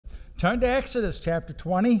Turn to Exodus chapter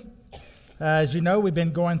 20. As you know, we've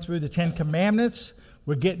been going through the Ten Commandments.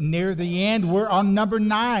 We're getting near the end. We're on number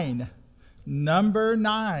 9. Number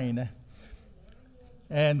 9.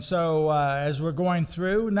 And so as we're going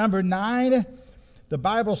through, number 9, the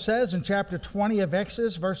Bible says in chapter 20 of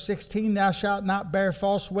Exodus, verse 16, "Thou shalt not bear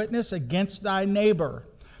false witness against thy neighbor."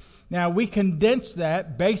 Now, we condense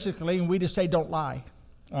that basically, and we just say, don't lie.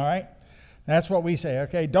 All right? That's what we say,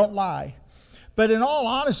 okay? Don't lie. But in all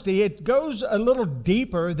honesty, it goes a little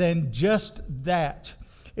deeper than just that.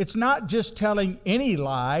 It's not just telling any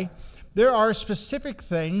lie. There are specific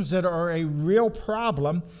things that are a real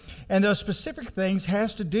problem, and those specific things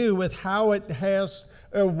has to do with how it has,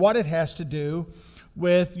 or what it has to do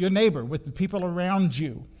with your neighbor, with the people around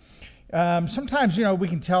you. Sometimes, we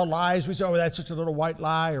can tell lies. We say, oh, that's just a little white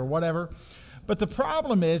lie or whatever. But the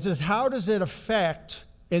problem is how does it affect,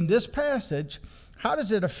 in this passage, how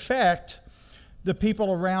does it affect the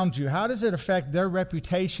people around you? How does it affect their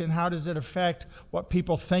reputation? How does it affect what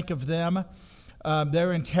people think of them,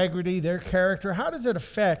 their integrity, their character? How does it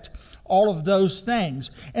affect all of those things?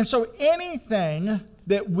 And so anything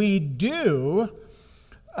that we do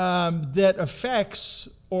that affects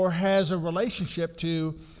or has a relationship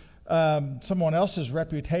to someone else's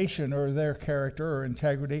reputation or their character or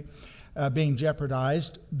integrity being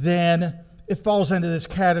jeopardized, then it falls into this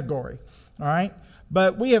category, all right?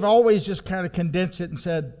 But we have always just kind of condensed it and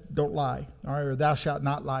said, don't lie, all right, or thou shalt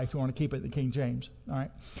not lie if you want to keep it in the King James, all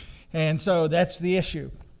right? And so that's the issue.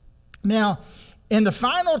 Now, in the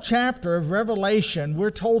final chapter of Revelation, we're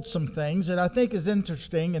told some things that I think is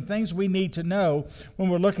interesting and things we need to know when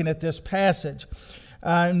we're looking at this passage.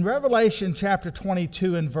 In Revelation chapter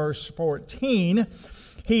 22 and verse 14,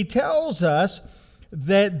 he tells us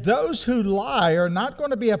that those who lie are not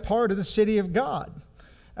going to be a part of the city of God.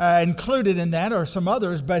 Included in that are some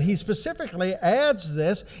others, but he specifically adds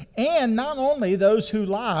this, and not only those who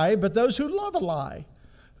lie, but those who love a lie.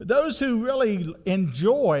 Those who really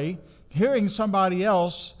enjoy hearing somebody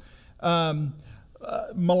else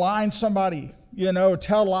malign somebody,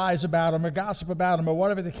 tell lies about them or gossip about them or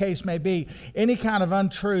whatever the case may be, any kind of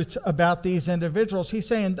untruths about these individuals. He's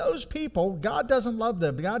saying those people, God doesn't love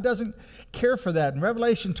them. God doesn't care for that. In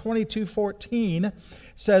Revelation 22:14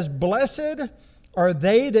 says, "Blessed are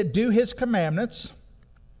they that do his commandments,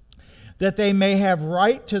 that they may have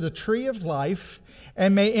right to the tree of life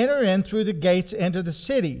and may enter in through the gates into the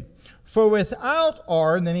city. For without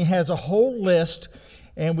are," and then he has a whole list,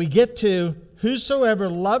 and we get to, "whosoever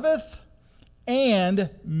loveth and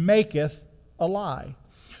maketh a lie."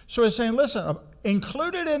 So he's saying, listen,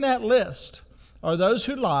 included in that list are those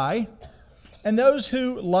who lie and those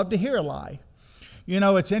who love to hear a lie.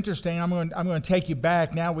 It's interesting. I'm going to take you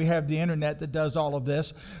back. Now we have the internet that does all of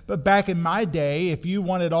this. But back in my day, if you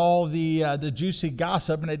wanted all the juicy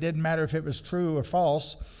gossip, and it didn't matter if it was true or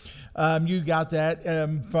false, you got that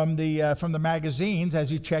from the magazines as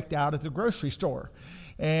you checked out at the grocery store,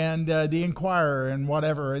 and the Inquirer and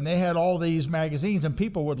whatever. And they had all these magazines, and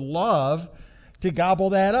people would love to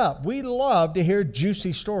gobble that up. We love to hear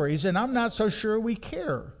juicy stories, and I'm not so sure we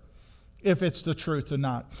care if it's the truth or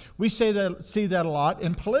not. We see that a lot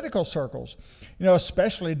in political circles,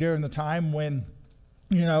 especially during the time when,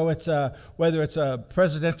 it's whether it's a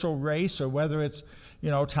presidential race or whether it's,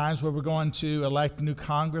 times where we're going to elect a new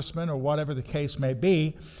congressman or whatever the case may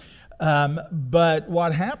be. But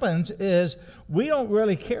what happens is we don't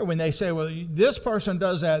really care when they say, well, this person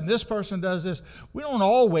does that and this person does this. We don't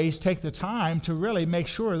always take the time to really make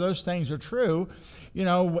sure those things are true.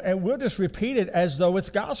 And we'll just repeat it as though it's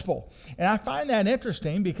gospel. And I find that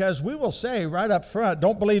interesting because we will say right up front,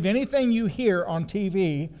 don't believe anything you hear on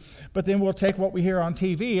TV, but then we'll take what we hear on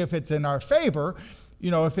TV if it's in our favor,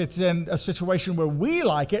 if it's in a situation where we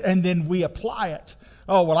like it, and then we apply it.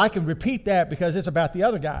 Oh, well, I can repeat that because it's about the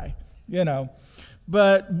other guy,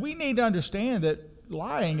 But we need to understand that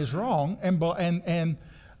lying is wrong, and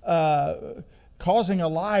causing a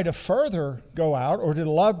lie to further go out or to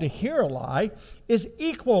love to hear a lie is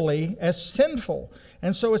equally as sinful.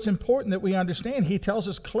 And so it's important that we understand. He tells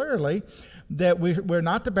us clearly that we're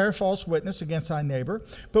not to bear false witness against our neighbor,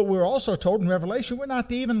 but we're also told in Revelation we're not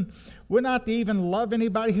to even love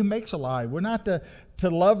anybody who makes a lie. We're not to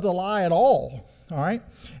love the lie at all. All right?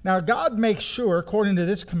 Now, God makes sure, according to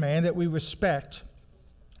this command, that we respect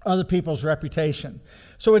other people's reputation.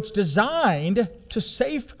 So it's designed to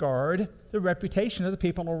safeguard the reputation of the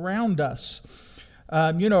people around us.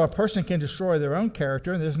 A person can destroy their own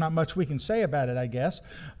character, and there's not much we can say about it, I guess.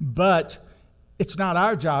 But it's not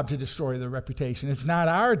our job to destroy their reputation. It's not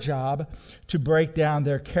our job to break down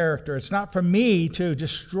their character. It's not for me to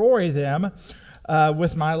destroy them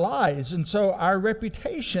with my lies. And so our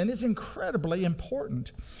reputation is incredibly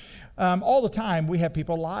important. All the time we have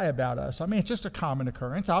people lie about us. I mean, it's just a common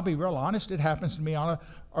occurrence. I'll be real honest. It happens to me on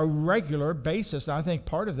a regular basis. And I think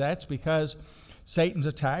part of that's because Satan's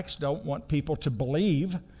attacks don't want people to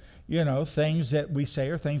believe, things that we say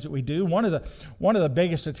or things that we do. One of the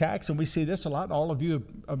biggest attacks, and we see this a lot, all of you,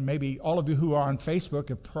 maybe all of you who are on Facebook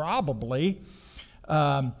have probably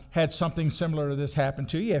had something similar to this happen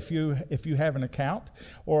to you if you have an account,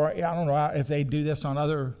 or I don't know if they do this on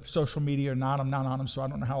other social media or not. I'm not on them, so I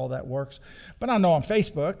don't know how all that works. But I know on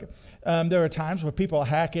Facebook, there are times where people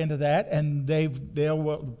hack into that and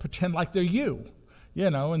they'll pretend like they're you,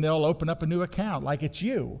 and they'll open up a new account like it's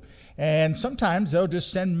you. And sometimes they'll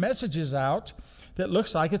just send messages out that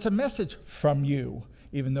looks like it's a message from you,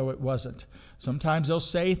 even though it wasn't. Sometimes they'll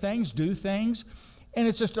say things, do things, and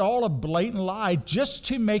it's just all a blatant lie just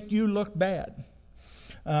to make you look bad.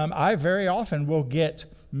 I very often will get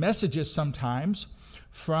messages sometimes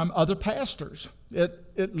from other pastors.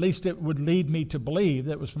 At least it would lead me to believe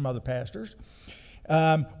that it was from other pastors,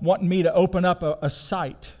 wanting me to open up a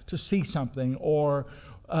site to see something, or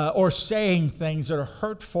saying things that are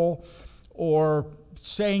hurtful, or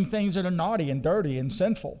saying things that are naughty and dirty and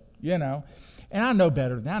sinful, And I know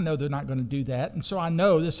better than that. I know they're not going to do that. And so I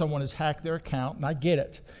know that someone has hacked their account, and I get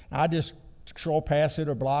it. I just scroll past it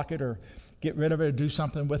or block it or get rid of it or do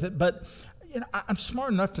something with it. But I'm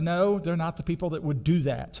smart enough to know they're not the people that would do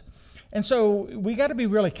that. And so we got to be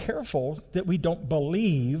really careful that we don't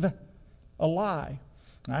believe a lie.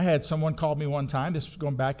 I had someone call me one time, this was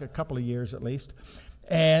going back a couple of years at least,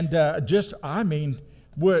 and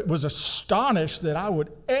was astonished that I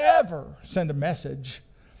would ever send a message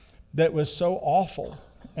that was so awful.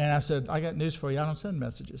 And I said, I got news for you. I don't send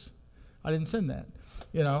messages. I didn't send that.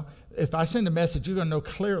 If I send a message, you're going to know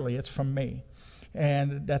clearly it's from me.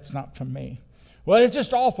 And that's not from me. Well, it's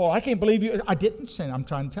just awful. I can't believe you. I didn't send. I'm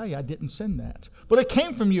trying to tell you, I didn't send that. But it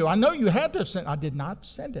came from you. I know you had to have sent. I did not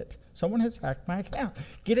send it. Someone has hacked my account.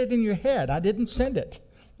 Get it in your head. I didn't send it.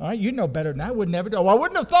 All right, you know better than that. I would never do. Well, I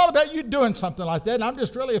wouldn't have thought about you doing something like that. And I'm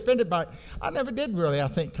just really offended by it. I never did really, I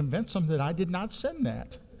think, convince them that I did not send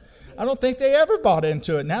that. I don't think they ever bought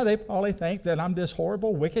into it. Now they probably think that I'm this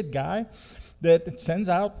horrible, wicked guy that sends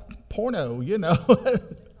out porno,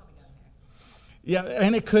 Yeah,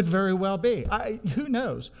 and it could very well be. Who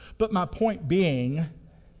knows? But my point being,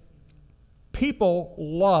 people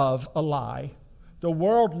love a lie. The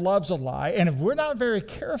world loves a lie. And if we're not very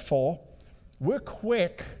careful, we're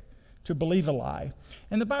quick to believe a lie.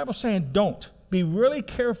 And the Bible's saying don't. Be really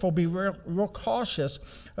careful, be real cautious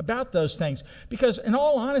about those things. Because in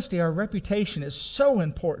all honesty, our reputation is so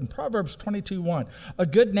important. Proverbs 22:1, a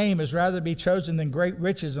good name is rather be chosen than great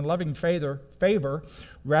riches and loving favor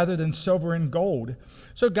rather than silver and gold.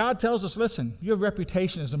 So God tells us, listen, your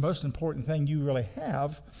reputation is the most important thing you really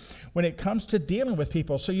have when it comes to dealing with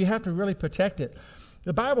people. So you have to really protect it.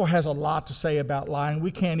 The Bible has a lot to say about lying.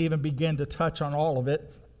 We can't even begin to touch on all of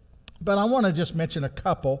it. But I want to just mention a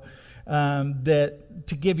couple that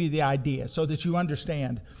to give you the idea so that you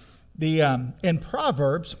understand. In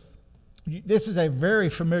Proverbs, this is a very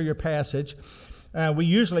familiar passage. We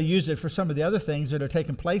usually use it for some of the other things that are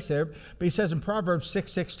taking place there. But he says in Proverbs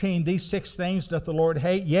 6:16, these 6 things doth the Lord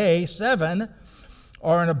hate, yea, 7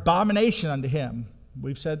 are an abomination unto him.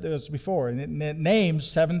 We've said this before, and it names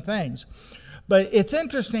 7 things. But it's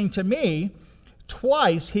interesting to me,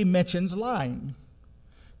 twice he mentions lying.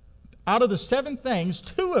 Out of the 7 things,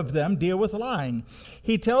 2 of them deal with lying.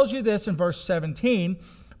 He tells you this in verse 17,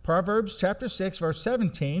 Proverbs chapter 6, verse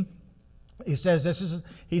 17. He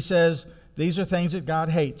says, these are things that God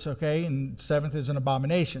hates, okay? And 7th is an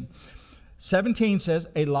abomination. 17 says,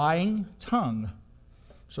 a lying tongue.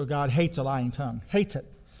 So God hates a lying tongue. Hates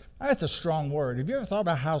it. That's a strong word. Have you ever thought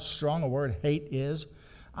about how strong a word hate is?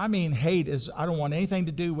 I mean, hate is, I don't want anything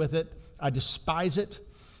to do with it. I despise it.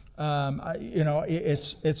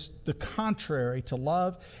 It's the contrary to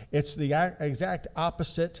love. It's the exact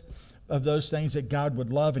opposite of those things that God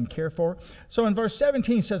would love and care for. So in verse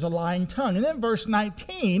 17 he says a lying tongue. And then verse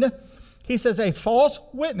 19, he says a false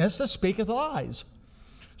witness that speaketh lies.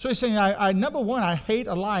 So he's saying, number 1, I hate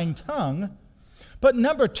a lying tongue. But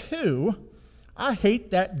number 2, I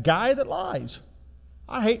hate that guy that lies.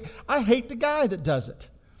 I hate the guy that does it.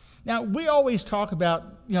 Now, we always talk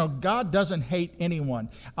about, God doesn't hate anyone.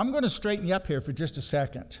 I'm going to straighten you up here for just a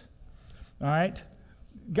second. All right?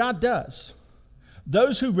 God does.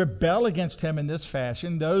 Those who rebel against him in this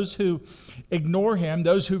fashion, those who ignore him,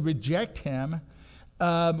 those who reject him,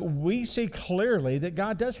 we see clearly that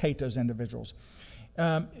God does hate those individuals.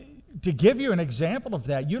 To give you an example of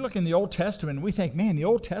that, you look in the Old Testament and we think, man, the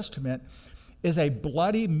Old Testament is a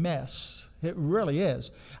bloody mess. It really is.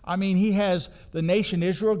 I mean, he has the nation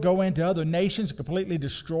Israel go into other nations and completely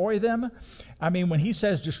destroy them. I mean, when he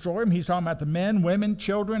says destroy them, he's talking about the men, women,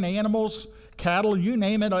 children, animals, cattle, you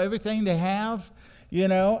name it, everything they have, you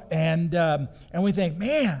know. And we think,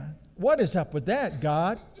 man, what is up with that?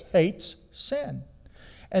 God hates sin.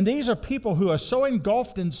 And these are people who are so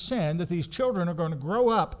engulfed in sin that these children are going to grow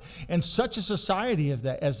up in such a society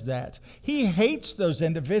as that. He hates those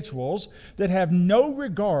individuals that have no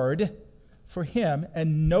regard for him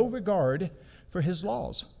and no regard for his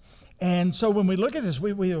laws. And so when we look at this,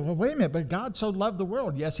 we wait a minute, but God so loved the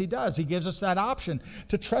world. Yes, he does. He gives us that option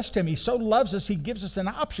to trust him. He so loves us, he gives us an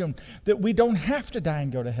option that we don't have to die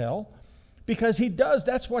and go to hell, because he does.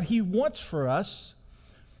 That's what he wants for us.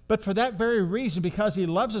 But for that very reason, because he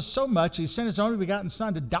loves us so much, he sent his only begotten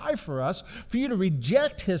Son to die for us. For you to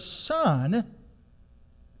reject his Son,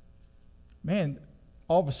 man,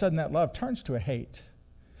 all of a sudden that love turns to a hate.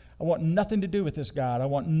 I want nothing to do with this God. I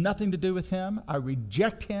want nothing to do with him. I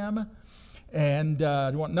reject him. And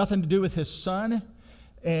I want nothing to do with his Son.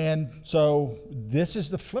 And so this is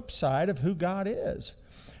the flip side of who God is.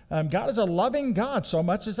 God is a loving God, so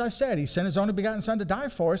much as I said. He sent his only begotten Son to die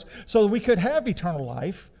for us so that we could have eternal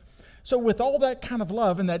life. So with all that kind of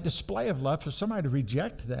love and that display of love, for somebody to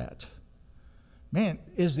reject that, man,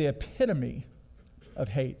 is the epitome of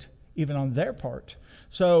hate, even on their part.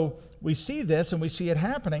 So we see this and we see it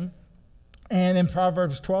happening. And in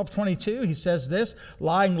Proverbs 12:22, he says this: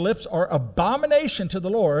 lying lips are abomination to the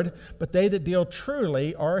Lord, but they that deal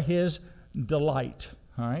truly are his delight.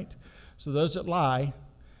 All right? So those that lie,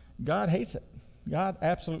 God hates it. God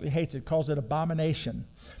absolutely hates it, calls it abomination.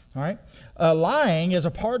 All right? Lying is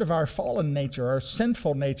a part of our fallen nature, our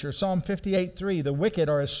sinful nature. Psalm 58:3, the wicked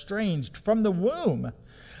are estranged from the womb.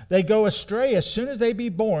 They go astray as soon as they be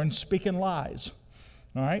born, speaking lies.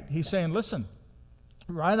 All right? He's saying, listen,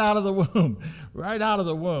 right out of the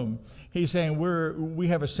womb, he's saying we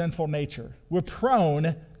have a sinful nature. We're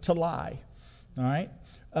prone to lie. All right?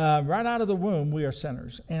 Right out of the womb, we are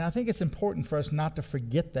sinners. And I think it's important for us not to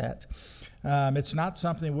forget that. It's not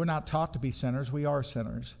something, we're not taught to be sinners. We are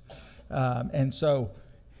sinners. And so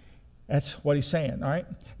that's what he's saying, all right?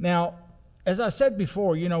 Now, as I said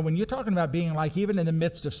before, you know, when you're talking about being like, even in the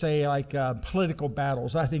midst of, say, like political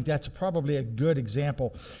battles, I think that's probably a good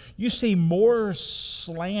example. You see more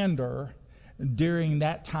slander during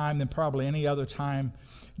that time than probably any other time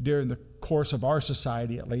during the course of our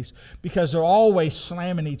society, at least, because they're always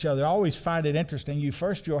slamming each other, always find it interesting.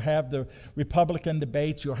 You'll have the Republican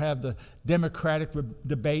debates, you'll have the Democratic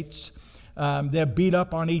debates. They'll beat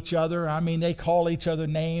up on each other. I mean, they call each other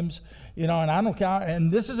names, you know, and I don't count.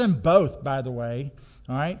 And this is in both, by the way.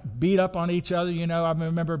 All right, beat up on each other. You know, I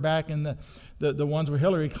remember back in the ones where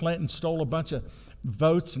Hillary Clinton stole a bunch of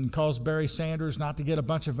votes and caused Barry Sanders not to get a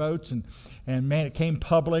bunch of votes, and man, it came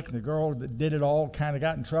public. The girl that did it all kind of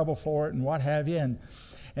got in trouble for it and what have you. And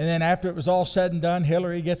then after it was all said and done,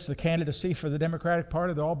 Hillary gets the candidacy for the Democratic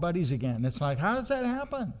Party. They're all buddies again. It's like, how does that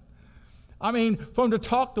happen? I mean, for them to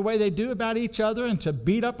talk the way they do about each other and to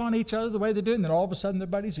beat up on each other the way they do, and then all of a sudden they're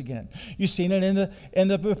buddies again. You've seen it in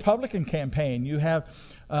the Republican campaign. You have,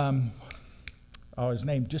 his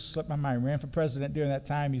name just slipped my mind. Ran for president during that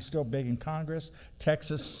time. He's still big in Congress.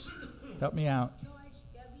 Texas, help me out.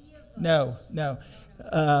 No.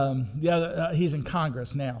 The other, he's in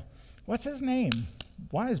Congress now. What's his name?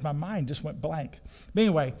 Why is my mind just went blank? But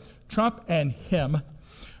anyway, Trump and him,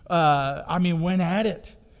 went at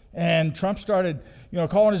it. And Trump started,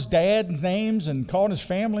 calling his dad names and calling his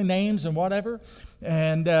family names and whatever.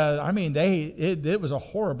 And it was a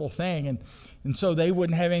horrible thing. And so they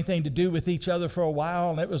wouldn't have anything to do with each other for a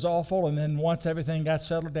while, and it was awful. And then once everything got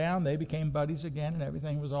settled down, they became buddies again, and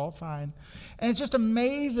everything was all fine. And it just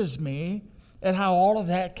amazes me at how all of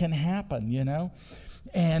that can happen,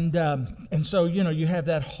 And so, you have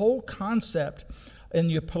that whole concept in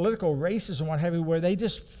your political races and what have you, where they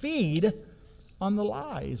just feed on the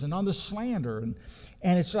lies and on the slander. And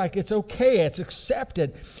it's like, it's okay, it's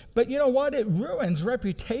accepted. But you know what? It ruins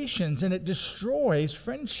reputations, and it destroys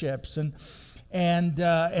friendships, and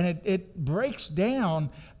it breaks down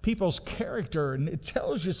people's character, and it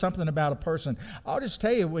tells you something about a person. I'll just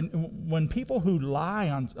tell you, when people who lie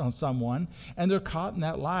on someone and they're caught in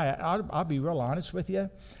that lie, I'll be real honest with you,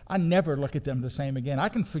 I never look at them the same again. I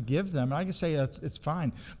can forgive them, and I can say it's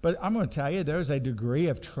fine. But I'm going to tell you, there's a degree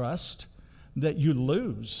of trust that you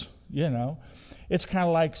lose, It's kind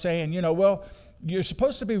of like saying, well, you're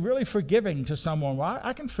supposed to be really forgiving to someone. Well,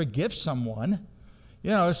 I can forgive someone.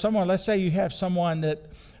 Let's say you have someone that,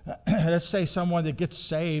 someone that gets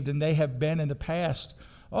saved and they have been in the past.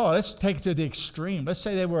 Oh, let's take it to the extreme. Let's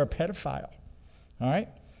say they were a pedophile. All right?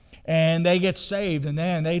 And they get saved, and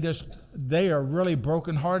then they are really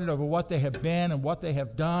brokenhearted over what they have been and what they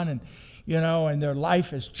have done, and and their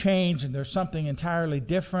life has changed, and there's something entirely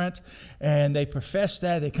different, and they profess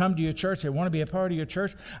that. They come to your church. They want to be a part of your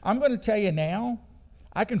church. I'm going to tell you now,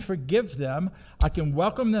 I can forgive them. I can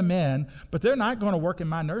welcome them in, but they're not going to work in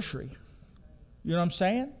my nursery. You know what I'm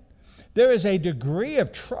saying? There is a degree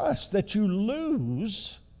of trust that you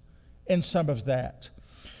lose in some of that.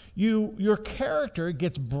 Your character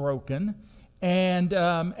gets broken, and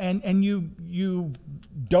you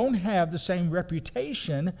don't have the same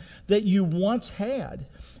reputation that you once had.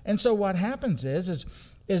 And so what happens is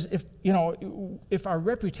if our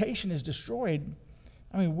reputation is destroyed,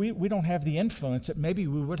 I mean, we don't have the influence that maybe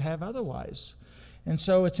we would have otherwise. And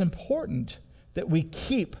so it's important that we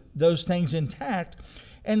keep those things intact.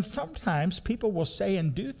 And sometimes people will say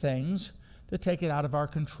and do things that take it out of our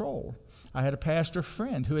control. I had a pastor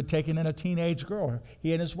friend who had taken in a teenage girl.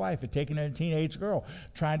 He and his wife had taken in a teenage girl,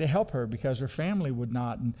 trying to help her because her family would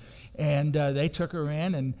not. And they took her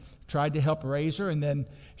in and tried to help raise her, and then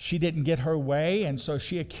she didn't get her way, and so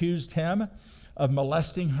she accused him of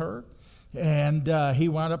molesting her. And he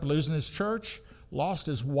wound up losing his church, lost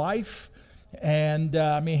his wife, and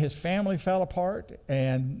his family fell apart,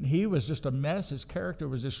 and he was just a mess. His character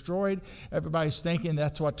was destroyed. Everybody's thinking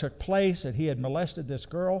that's what took place, that he had molested this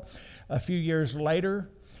girl. A few years later,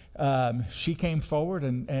 she came forward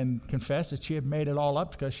and confessed that she had made it all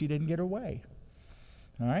up because she didn't get her way.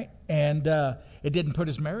 All right? And it didn't put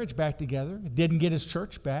his marriage back together. It didn't get his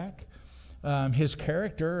church back. His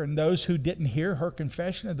character, and those who didn't hear her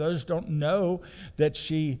confession, and those don't know that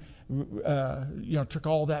she took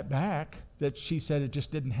all that back, that she said it just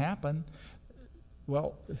didn't happen.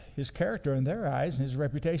 Well, his character in their eyes and his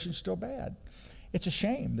reputation is still bad. It's a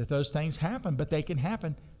shame that those things happen, but they can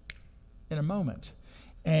happen in a moment.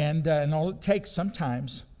 And all it takes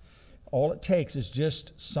is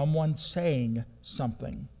just someone saying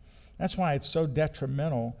something. That's why it's so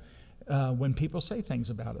detrimental when people say things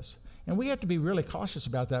about us. And we have to be really cautious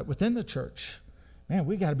about that within the church. Man,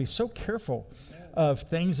 we got to be so careful of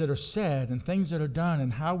things that are said and things that are done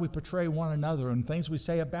and how we portray one another and things we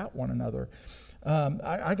say about one another.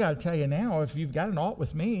 I got to tell you now, if you've got an alt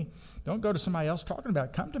with me, don't go to somebody else talking about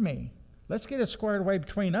it. Come to me. Let's get it squared away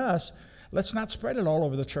between us. Let's not spread it all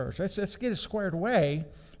over the church. Let's get it squared away.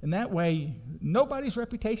 And that way, nobody's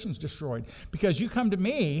reputation is destroyed. Because you come to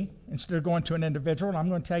me instead of going to an individual, and I'm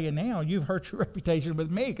going to tell you now, you've hurt your reputation with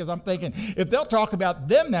me, because I'm thinking, if they'll talk about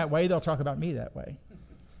them that way, they'll talk about me that way.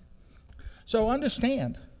 So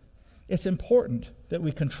understand, it's important that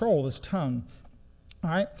we control this tongue. All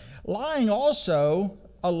right? Lying also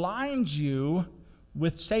aligns you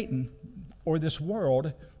with Satan or this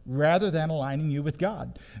world rather than aligning you with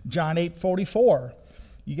God. John 8:44.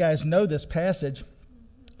 You guys know this passage.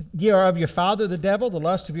 Ye are of your father the devil, the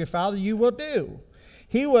lust of your father you will do.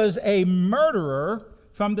 He was a murderer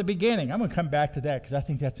from the beginning. I'm going to come back to that because I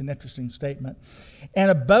think that's an interesting statement. And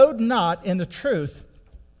abode not in the truth,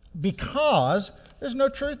 because there's no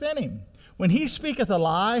truth in him. When he speaketh a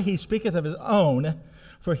lie, he speaketh of his own,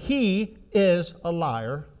 for he is a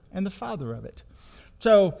liar and the father of it.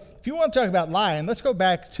 So if you want to talk about lying, let's go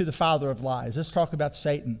back to the father of lies. Let's talk about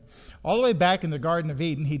Satan. All the way back in the Garden of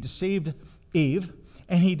Eden, he deceived Eve.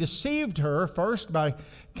 And he deceived her first by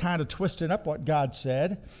kind of twisting up what God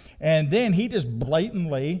said. And then he just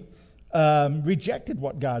blatantly rejected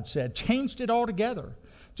what God said, changed it altogether.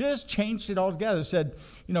 Just changed it altogether. Said,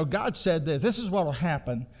 God said that this is what will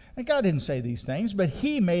happen. And God didn't say these things, but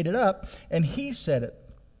he made it up and he said it.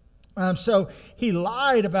 So he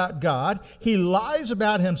lied about God. He lies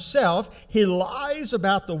about himself. He lies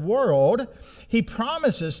about the world. He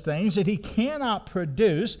promises things that he cannot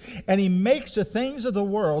produce, and he makes the things of the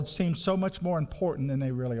world seem so much more important than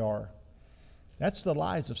they really are. That's the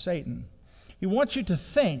lies of Satan. He wants you to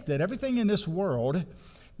think that everything in this world,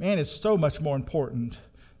 man, is so much more important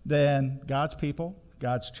than God's people,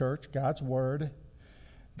 God's church, God's word,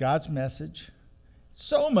 God's message.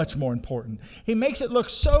 So much more important. He makes it look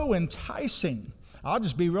so enticing. I'll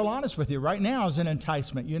just be real honest with you. Right now is an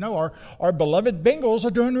enticement. Our beloved Bengals are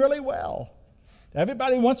doing really well.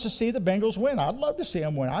 Everybody wants to see the Bengals win. I'd love to see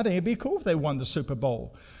them win. I think it'd be cool if they won the Super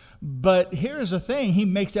Bowl. But here's the thing. He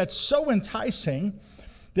makes that so enticing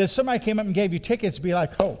that if somebody came up and gave you tickets, be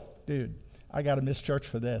like, oh, dude, I got to miss church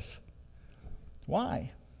for this.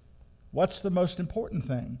 Why? What's the most important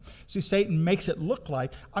thing? See, Satan makes it look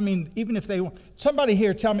like, even if somebody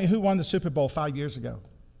here tell me who won the Super Bowl 5 years ago.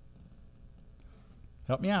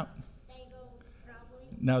 Help me out. Bengals, probably.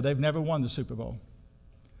 No, they've never won the Super Bowl.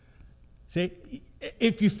 See,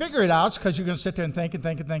 If you figure it out, it's because you're going to sit there and think and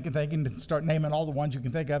think and think and think and start naming all the ones you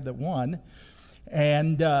can think of that won.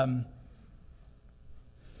 And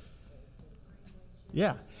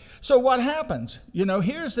yeah. So what happens?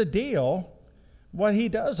 Here's the deal. What he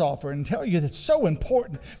does offer and tell you that's so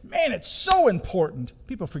important. Man, it's so important.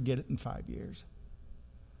 People forget it in 5 years.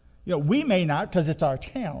 We may not because it's our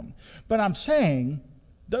town. But I'm saying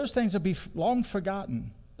those things will be long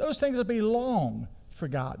forgotten. Those things will be long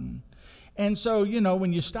forgotten. And so,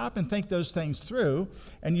 when you stop and think those things through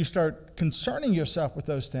and you start concerning yourself with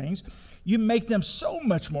those things, you make them so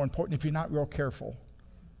much more important if you're not real careful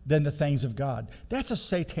than the things of God. That's a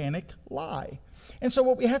satanic lie. And so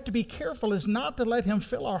what we have to be careful is not to let him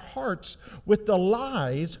fill our hearts with the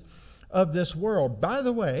lies of this world. By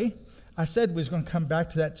the way, I said we was going to come back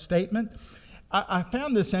to that statement. I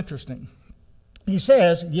found this interesting. He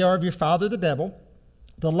says, "Ye are of your father the devil.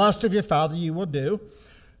 The lust of your father you will do."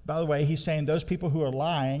 By the way, he's saying those people who are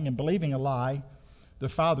lying and believing a lie, their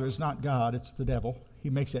father is not God, it's the devil. He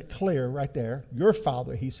makes that clear right there. Your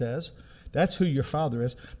father, he says. That's who your father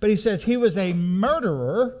is. But he says he was a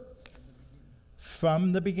murderer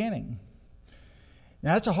from the beginning.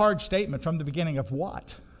 Now, that's a hard statement. From the beginning of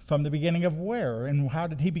what? From the beginning of where? And how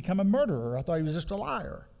did he become a murderer? I thought he was just a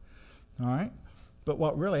liar. All right? But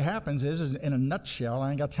what really happens is in a nutshell, I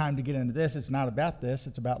ain't got time to get into this. It's not about this.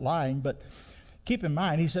 It's about lying. But keep in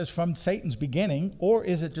mind, he says from Satan's beginning, or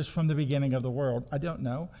is it just from the beginning of the world? I don't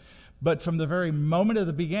know. But from the very moment of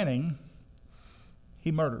the beginning,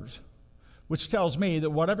 he murders. Which tells me that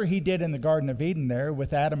whatever he did in the Garden of Eden there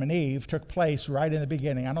with Adam and Eve took place right in the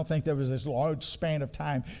beginning. I don't think there was this large span of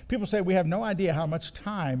time. People say we have no idea how much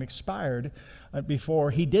time expired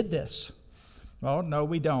before he did this. Well, no,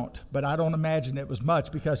 we don't. But I don't imagine it was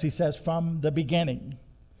much because he says from the beginning.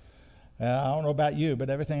 I don't know about you, but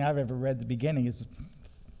everything I've ever read, the beginning is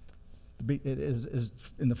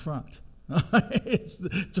in the front. It's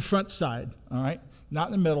the front side, all right? Not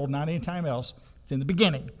in the middle, not anytime else. It's in the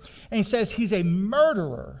beginning. And he says he's a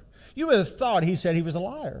murderer. You would have thought he said he was a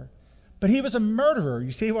liar. But he was a murderer.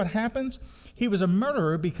 You see what happens? He was a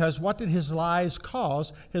murderer because what did his lies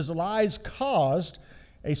cause? His lies caused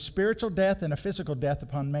a spiritual death and a physical death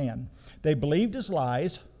upon man. They believed his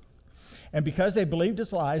lies, and because they believed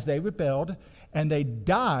his lies, they rebelled, and they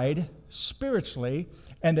died spiritually,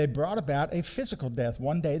 and they brought about a physical death.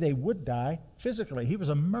 One day they would die physically. He was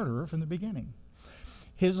a murderer from the beginning.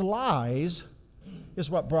 His lies is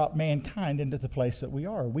what brought mankind into the place that we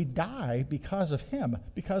are. We die because of him,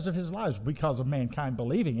 because of his lies, because of mankind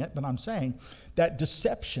believing it, but I'm saying that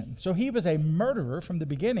deception. So he was a murderer from the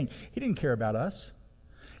beginning. He didn't care about us.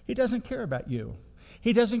 He doesn't care about you.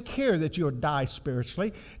 He doesn't care that you'll die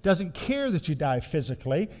spiritually, doesn't care that you die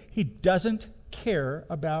physically. He doesn't care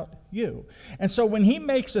about you. And so when he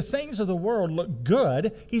makes the things of the world look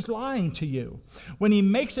good, he's lying to you. When he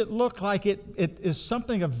makes it look like it is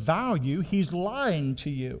something of value, he's lying to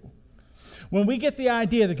you. When we get the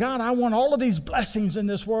idea that, God, I want all of these blessings in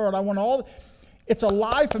this world, it's a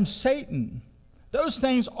lie from Satan. Those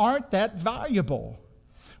things aren't that valuable.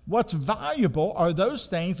 What's valuable are those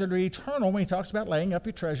things that are eternal when he talks about laying up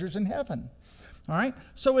your treasures in heaven. All right?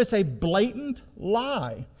 So it's a blatant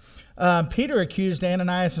lie. Peter accused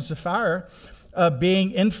Ananias and Sapphira of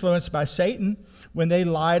being influenced by Satan when they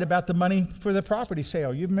lied about the money for the property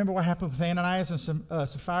sale. You remember what happened with Ananias and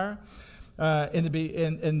Sapphira in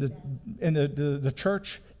the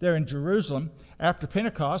church there in Jerusalem after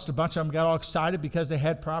Pentecost? A bunch of them got all excited because they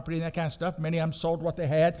had property and that kind of stuff. Many of them sold what they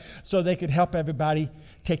had so they could help everybody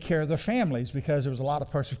take care of their families because there was a lot of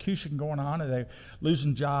persecution going on and they were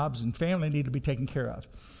losing jobs and family needed to be taken care of.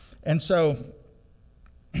 And so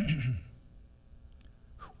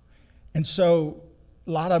a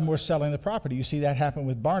lot of them were selling the property. You see that happen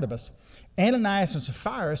with Barnabas. Ananias and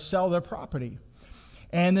Sapphira sell their property.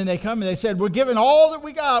 And then they come and they said, we're giving all that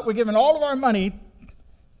we got, we're giving all of our money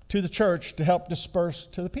to the church to help disperse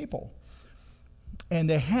to the people. And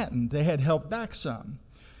they hadn't. They had held back some.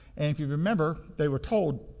 And if you remember, they were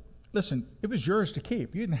told, listen, it was yours to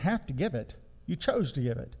keep. You didn't have to give it. You chose to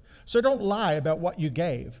give it. So don't lie about what you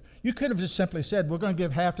gave. You could have just simply said, we're going to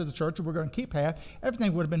give half to the church or we're going to keep half.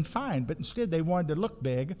 Everything would have been fine. But instead they wanted to look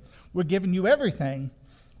big. We're giving you everything.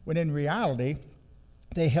 When in reality,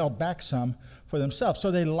 they held back some for themselves.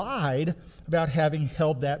 So they lied about having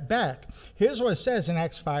held that back. Here's what it says in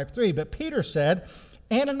Acts 5:3. But Peter said,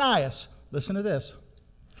 Ananias, listen to this.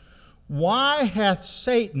 Why hath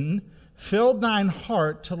Satan filled thine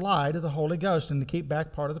heart to lie to the Holy Ghost and to keep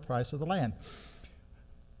back part of the price of the land?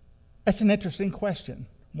 That's an interesting question.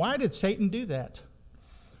 Why did Satan do that?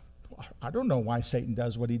 I don't know why Satan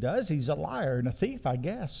does what he does. He's a liar and a thief, I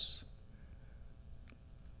guess.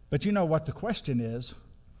 But you know what the question is?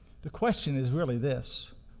 The question is really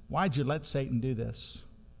this. Why'd you let Satan do this?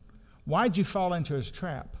 Why'd you fall into his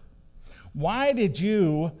trap? Why did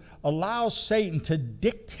you allow Satan to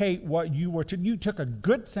dictate what you were to do? You took a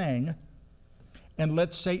good thing and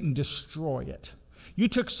let Satan destroy it. You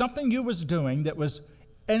took something you was doing that was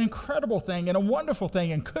an incredible thing and a wonderful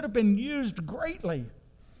thing and could have been used greatly.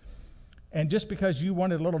 And just because you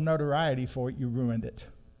wanted a little notoriety for it, you ruined it.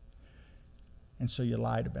 And so you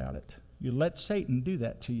lied about it. You let Satan do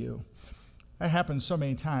that to you. That happens so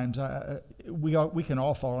many times. We can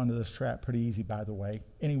all fall into this trap pretty easy, by the way.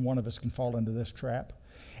 Any one of us can fall into this trap.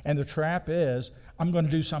 And the trap is, I'm going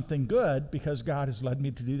to do something good because God has led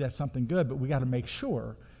me to do that something good, but we got to make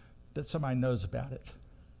sure that somebody knows about it.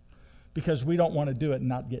 Because we don't want to do it and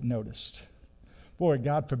not get noticed. Boy,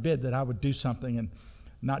 God forbid that I would do something and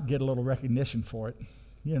not get a little recognition for it.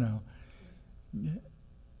 You know.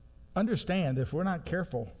 Understand, if we're not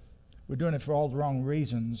careful, we're doing it for all the wrong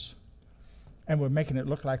reasons, and we're making it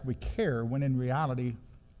look like we care, when in reality,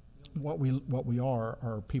 what we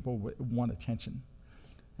are people want attention.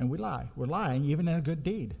 And we lie. We're lying even in a good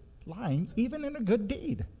deed. Lying even in a good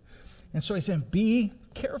deed. And so he's saying, be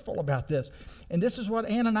careful about this. And this is what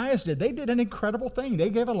Ananias did. They did an incredible thing. They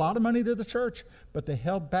gave a lot of money to the church, but they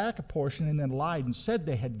held back a portion and then lied and said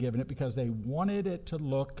they had given it because they wanted it to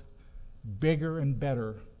look bigger and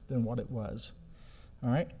better than what it was. All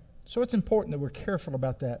right? So it's important that we're careful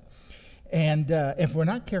about that. And if we're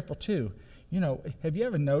not careful too, you know, have you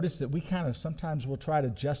ever noticed that we kind of sometimes will try to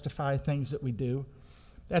justify things that we do?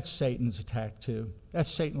 That's Satan's attack too. That's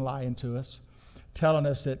Satan lying to us, telling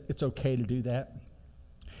us that it's okay to do that.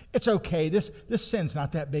 It's okay. This sin's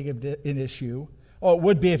not that big of an issue. Oh, it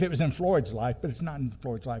would be if it was in Floyd's life, but it's not in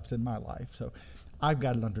Floyd's life. It's in my life. So I've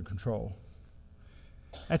got it under control.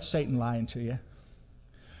 That's Satan lying to you.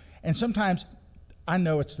 And sometimes I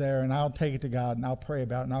know it's there, and I'll take it to God, and I'll pray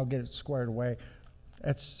about it, and I'll get it squared away.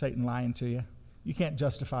 That's Satan lying to you. You can't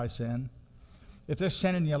justify sin. If there's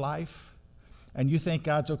sin in your life, and you think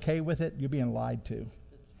God's okay with it, you're being lied to.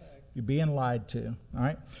 You're being lied to. All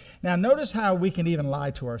right? Now, notice how we can even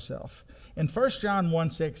lie to ourselves. In 1 John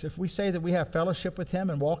 1:6, if we say that we have fellowship with him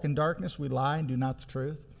and walk in darkness, we lie and do not the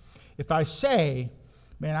truth. If I say,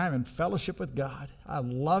 man, I'm in fellowship with God, I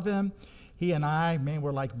love him, he and I, man,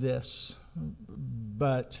 we're like this,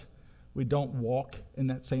 but we don't walk in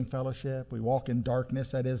that same fellowship. We walk in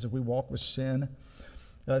darkness, that is, if we walk with sin.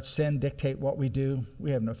 Let sin dictate what we do.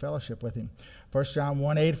 We have no fellowship with him. 1 John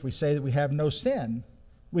 1:8, if we say that we have no sin,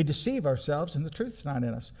 we deceive ourselves and the truth is not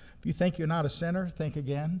in us. If you think you're not a sinner, think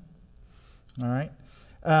again. All right.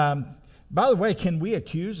 By the way, can we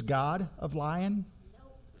accuse God of lying?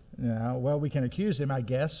 No. Well, we can accuse him, I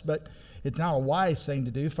guess, but it's not a wise thing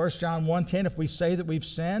to do. 1 John 1:10, if we say that we've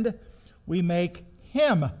sinned, we make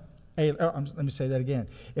him let me say that again.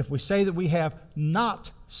 If we say that we have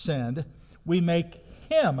not sinned, we make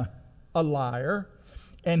him a liar,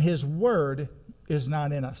 and his word is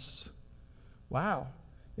not in us. Wow.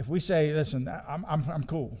 If we say, listen, I'm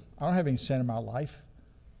cool. I don't have any sin in my life.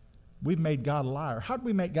 We've made God a liar. How do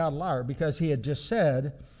we make God a liar? Because he had just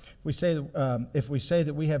said, if we say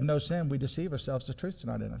that we have no sin, we deceive ourselves. The truth is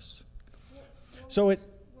not in us. So Romans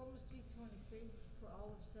 3:23, for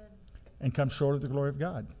all have sinned and come short of the glory of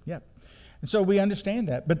God. Yep. And so we understand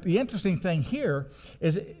that. But the interesting thing here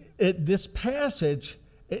is this passage,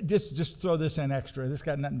 just throw this in extra. This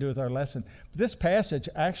got nothing to do with our lesson. But this passage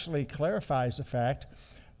actually clarifies the fact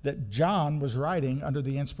that John was writing under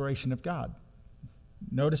the inspiration of God.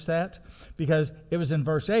 Notice that? Because it was in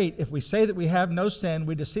verse 8, if we say that we have no sin,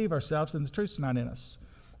 we deceive ourselves and the truth's not in us.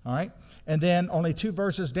 All right? And then only 2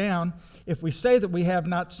 verses down, if we say that we have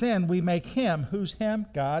not sinned, we make him, who's him?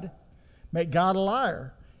 God. Make God a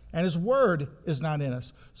liar. And his word is not in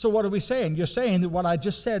us. So what are we saying? You're saying that what I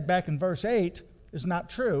just said back in verse 8 is not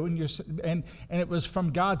true, and it was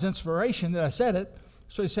from God's inspiration that I said it.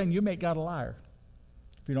 So he's saying you make God a liar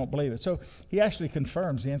if you don't believe it. So he actually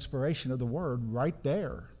confirms the inspiration of the word right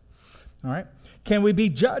there. All right? Can we be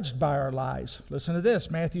judged by our lies? Listen to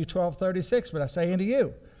this, Matthew 12:36, but I say unto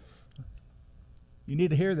you. You need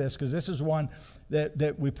to hear this because this is one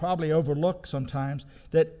that we probably overlook sometimes,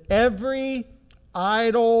 that every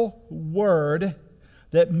idle word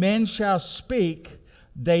that men shall speak,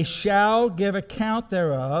 they shall give account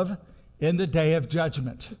thereof in the day of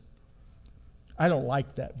judgment. I don't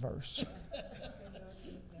like that verse.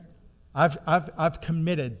 I've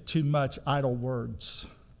committed too much idle words.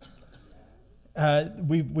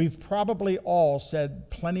 We've probably all said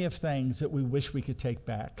plenty of things that we wish we could take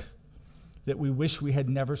back, that we wish we had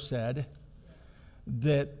never said,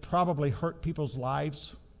 that probably hurt people's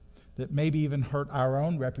lives, that maybe even hurt our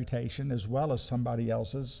own reputation as well as somebody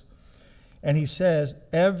else's. And he says,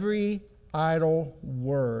 every idle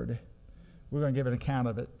word, we're going to give an account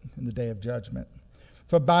of it in the day of judgment.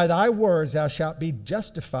 For by thy words thou shalt be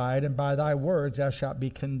justified, and by thy words thou shalt be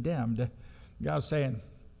condemned. God's saying,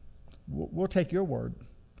 we'll take your word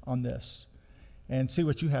on this and see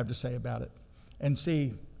what you have to say about it and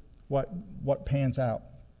see what pans out.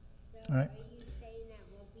 So all right? are you saying that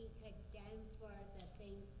we'll be condemned for the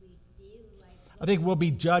things we do? I think we'll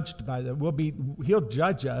be judged by that. He'll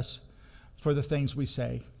judge us for the things we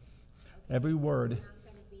say. Every word. We're not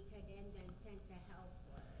going to be condemned and sent to hell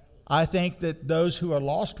for it, right? I think that those who are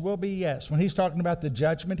lost will be, yes. When he's talking about the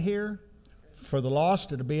judgment here, for the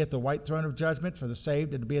lost, it'll be at the white throne of judgment. For the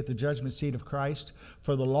saved, it'll be at the judgment seat of Christ.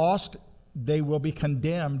 For the lost, they will be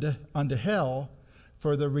condemned unto hell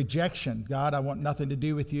for the rejection. God, I want nothing to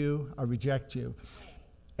do with you. I reject you.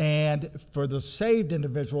 And for the saved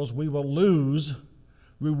individuals, we will lose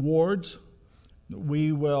rewards.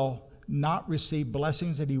 We will not receive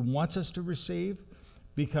blessings that he wants us to receive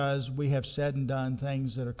because we have said and done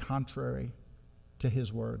things that are contrary to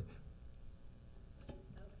his word.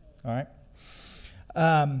 All right?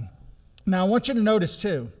 Now, I want you to notice,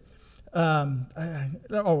 too. Let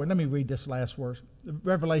me read this last verse.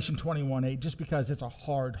 Revelation 21:8, just because it's a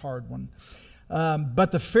hard one.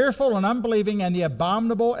 But the fearful and unbelieving and the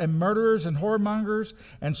abominable and murderers and whoremongers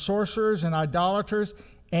and sorcerers and idolaters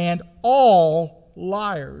and all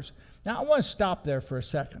liars. Now, I want to stop there for a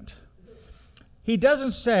second. He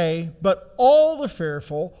doesn't say, but all the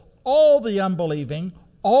fearful, all the unbelieving,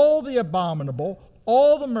 all the abominable,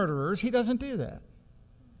 all the murderers. He doesn't do that.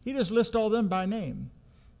 He just lists all them by name.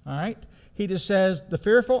 All right? He just says the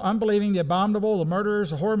fearful, unbelieving, the abominable, the murderers,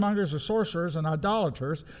 the whoremongers, the sorcerers, and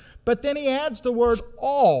idolaters. But then he adds the word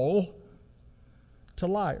all to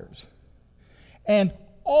liars. And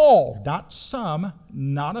all, not some,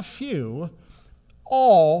 not a few,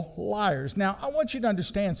 all liars. Now, I want you to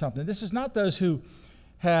understand something. This is not those who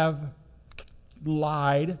have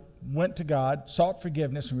lied, went to God, sought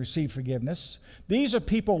forgiveness, and received forgiveness. These are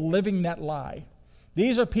people living that lie.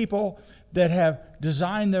 These are people that have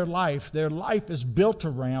designed their life. Their life is built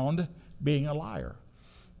around being a liar.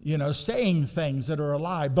 You know, saying things that are a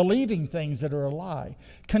lie, believing things that are a lie,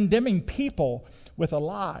 condemning people with a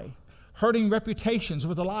lie, hurting reputations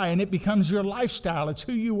with a lie, and it becomes your lifestyle. It's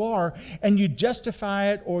who you are, and you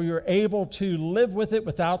justify it, or you're able to live with it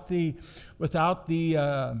without the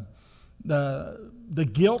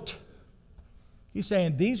guilt. He's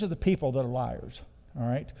saying these are the people that are liars. All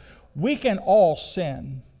right, we can all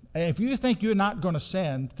sin, and if you think you're not going to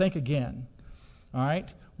sin, think again. All right,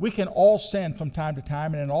 we can all sin from time to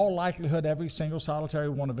time, and in all likelihood, every single solitary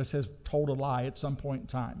one of us has told a lie at some point in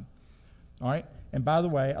time. All right. And by the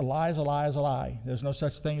way, a lie is a lie is a lie. There's no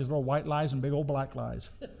such thing as little white lies and big old black lies.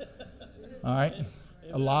 All right?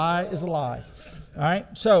 A lie is a lie. All right?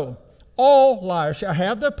 So, all liars shall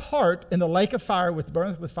have their part in the lake of fire with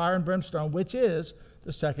fire and brimstone, which is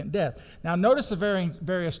the second death. Now, notice the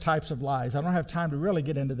various types of lies. I don't have time to really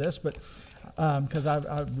get into this, but because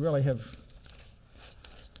I really have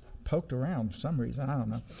poked around for some reason. I don't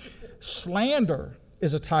know. Slander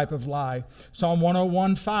is a type of lie. Psalm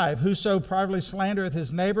 101:5, whoso privately slandereth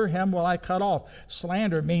his neighbor, him will I cut off.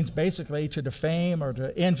 Slander means basically to defame or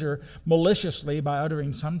to injure maliciously by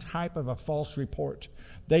uttering some type of a false report.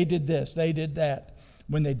 They did this, they did that,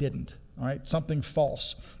 when they didn't. All right, something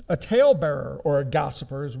false. A talebearer or a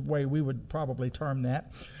gossiper is the way we would probably term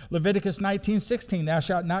that. Leviticus 19:16, thou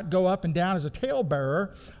shalt not go up and down as a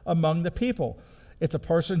talebearer among the people. It's a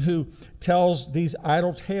person who tells these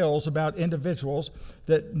idle tales about individuals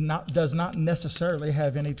that does not necessarily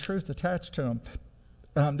have any truth attached to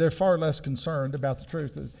them. They're far less concerned about the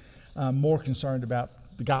truth, more concerned about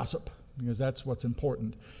the gossip, because that's what's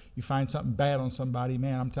important. You find something bad on somebody,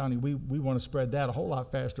 man, I'm telling you, we want to spread that a whole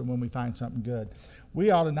lot faster when we find something good.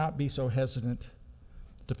 We ought to not be so hesitant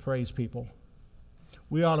to praise people.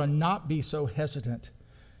 We ought to not be so hesitant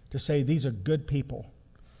to say these are good people,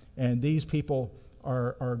 and these people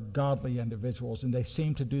are godly individuals, and they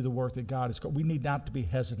seem to do the work that God has called. We need not to be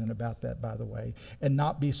hesitant about that, by the way, and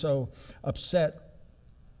not be so upset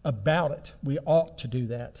about it. We ought to do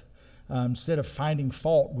that. Instead of finding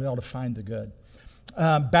fault, we ought to find the good.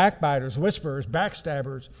 Backbiters, whisperers,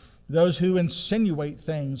 backstabbers, those who insinuate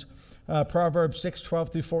things. Proverbs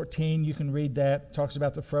 6:12-14, you can read that. It talks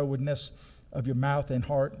about the frowardness of your mouth and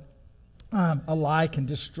heart. A lie can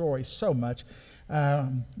destroy so much.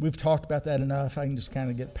 We've talked about that enough. I can just kind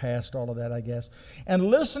of get past all of that, I guess. And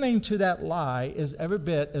listening to that lie is every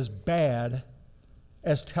bit as bad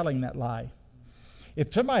as telling that lie.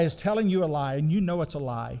 If somebody is telling you a lie and you know it's a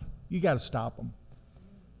lie, You got to stop them.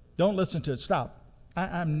 Don't listen to it. Stop.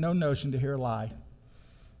 I'm no notion to hear a lie.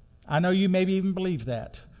 I know you maybe even believe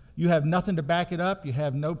that. You have nothing to back it up. You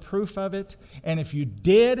have no proof of it. And if you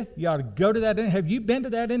did, you ought to go to that. Have you been to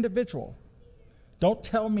that individual? Don't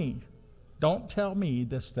tell me. Don't tell me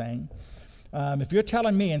this thing. If you're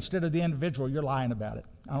telling me instead of the individual, you're lying about it.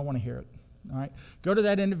 I don't want to hear it. All right? Go to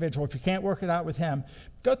that individual. If you can't work it out with him,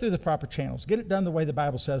 go through the proper channels. Get it done the way the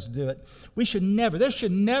Bible says to do it. There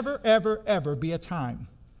should never, ever, ever be a time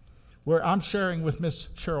where I'm sharing with Miss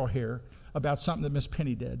Cheryl here about something that Miss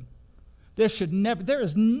Penny did. There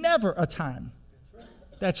is never a time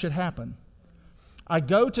that should happen. I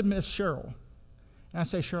go to Miss Cheryl and I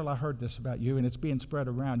say, Cheryl, I heard this about you and it's being spread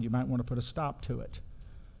around. You might want to put a stop to it.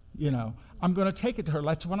 You know, I'm going to take it to her.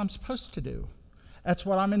 That's what I'm supposed to do. That's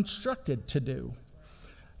what I'm instructed to do.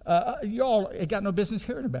 Y'all got no business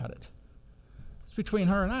hearing about it. It's between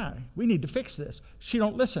her and I. We need to fix this. She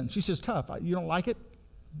don't listen. She says, tough. You don't like it?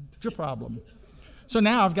 It's your problem. So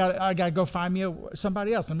now I got to go find me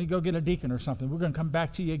somebody else. Let me go get a deacon or something. We're going to come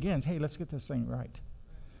back to you again. Hey, let's get this thing right.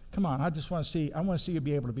 Come on. I want to see you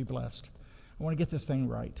be able to be blessed. I want to get this thing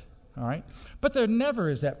right. All right? But there never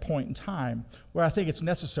is that point in time where I think it's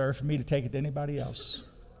necessary for me to take it to anybody else.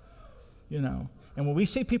 You know. And when we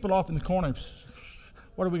see people off in the corner,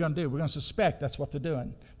 what are we going to do? We're going to suspect that's what they're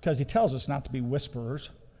doing. Because he tells us not to be whisperers,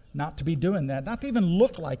 not to be doing that, not to even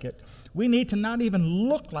look like it. We need to not even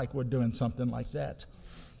look like we're doing something like that.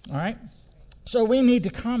 All right? So we need to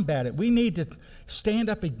combat it. We need to stand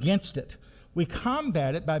up against it. We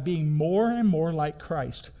combat it by being more and more like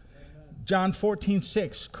Christ. Amen. John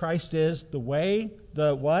 14:6, Christ is the way,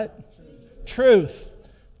 the what? Truth,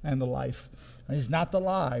 and the life. And he's not the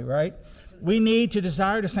lie, right? We need to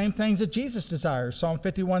desire the same things that Jesus desires. Psalm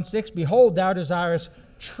 51:6, behold, thou desirest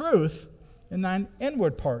truth in thine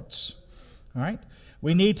inward parts. All right?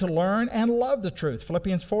 We need to learn and love the truth.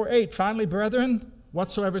 Philippians 4:8, finally, brethren,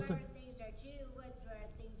 whatsoever things are true, whatsoever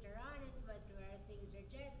things are honest, whatsoever things are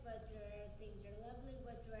just, whatsoever things are lovely,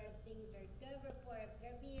 whatsoever things are good report, if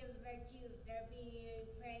there be a virtue, if there be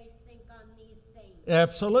praise, think on these things.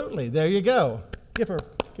 Absolutely. There you go. Give her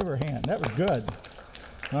a hand. That was good.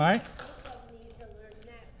 All right?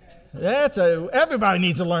 Everybody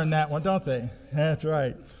needs to learn that one, don't they? That's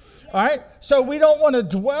right. All right? So we don't want to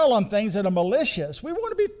dwell on things that are malicious. We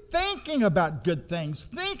want to be thinking about good things,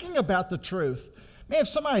 thinking about the truth. Man, if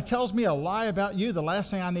somebody tells me a lie about you, the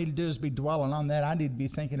last thing I need to do is be dwelling on that. I need to be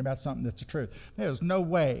thinking about something that's the truth. There's no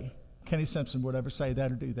way Kenny Simpson would ever say that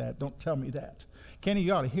or do that. Don't tell me that. Kenny,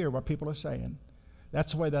 you ought to hear what people are saying.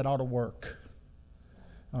 That's the way that ought to work.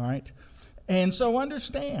 All right? And so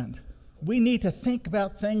understand, we need to think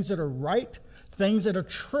about things that are right, things that are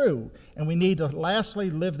true, and we need to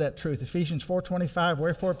lastly live that truth. Ephesians 4:25,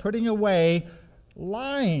 wherefore putting away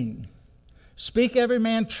lying, speak every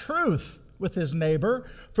man truth with his neighbor,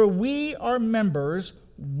 for we are members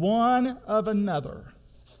one of another.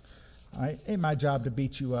 All right? It ain't my job to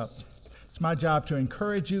beat you up. It's my job to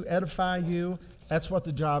encourage you, edify you. That's what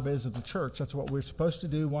the job is of the church. That's what we're supposed to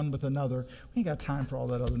do one with another. We ain't got time for all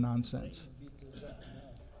that other nonsense.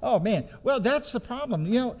 Oh, man. Well, that's the problem.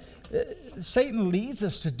 You know, Satan leads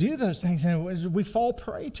us to do those things, and we fall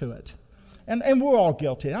prey to it. And we're all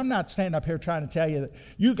guilty. I'm not standing up here trying to tell you that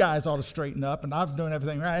you guys ought to straighten up and I'm doing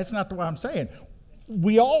everything right. That's not the way I'm saying.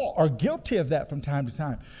 We all are guilty of that from time to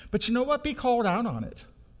time. But you know what? Be called out on it.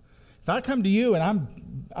 If I come to you and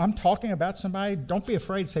I'm talking about somebody, don't be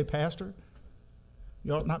afraid to say, Pastor,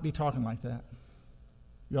 you ought not be talking like that.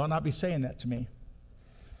 You ought not be saying that to me.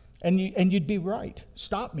 And you'd be right.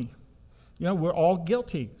 Stop me. You know, we're all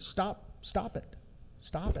guilty. Stop it.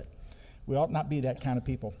 Stop it. We ought not be that kind of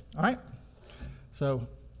people. All right? So,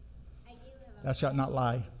 thou shalt not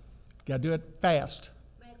lie. You got to do it fast.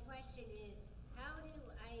 My question is, how do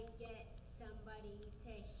I get somebody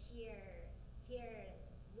to hear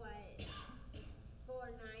what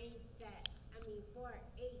 4:8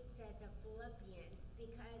 says of Philippians?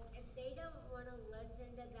 Because if they don't want to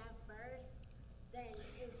listen to that verse, then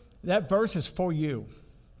that verse is for you.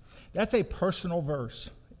 That's a personal verse.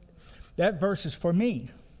 That verse is for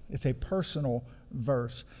me. It's a personal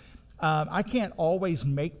verse. I can't always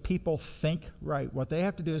make people think right. What they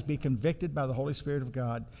have to do is be convicted by the Holy Spirit of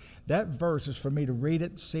God. That verse is for me to read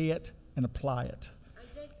it, see it, and apply it.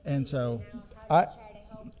 And so,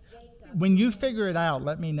 when you figure it out,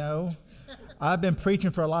 let me know. I've been preaching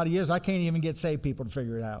for a lot of years. I can't even get saved people to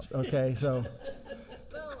figure it out. Okay, so.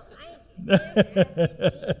 Well, I am asking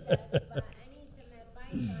Jesus, but I need some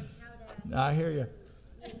advice on how to. I hear you.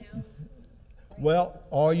 You know. Well,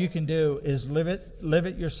 all you can do is live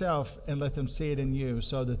it yourself, and let them see it in you,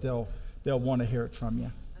 so that they'll want to hear it from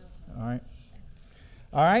you. All right.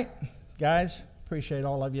 All right, guys, appreciate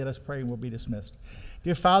all of you. Let's pray and we'll be dismissed.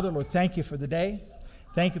 Dear Father, Lord, thank you for the day.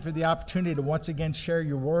 Thank you for the opportunity to once again share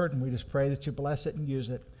your word, and we just pray that you bless it and use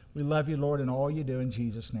it. We love you, Lord, in all you do. In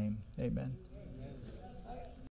Jesus' name, amen.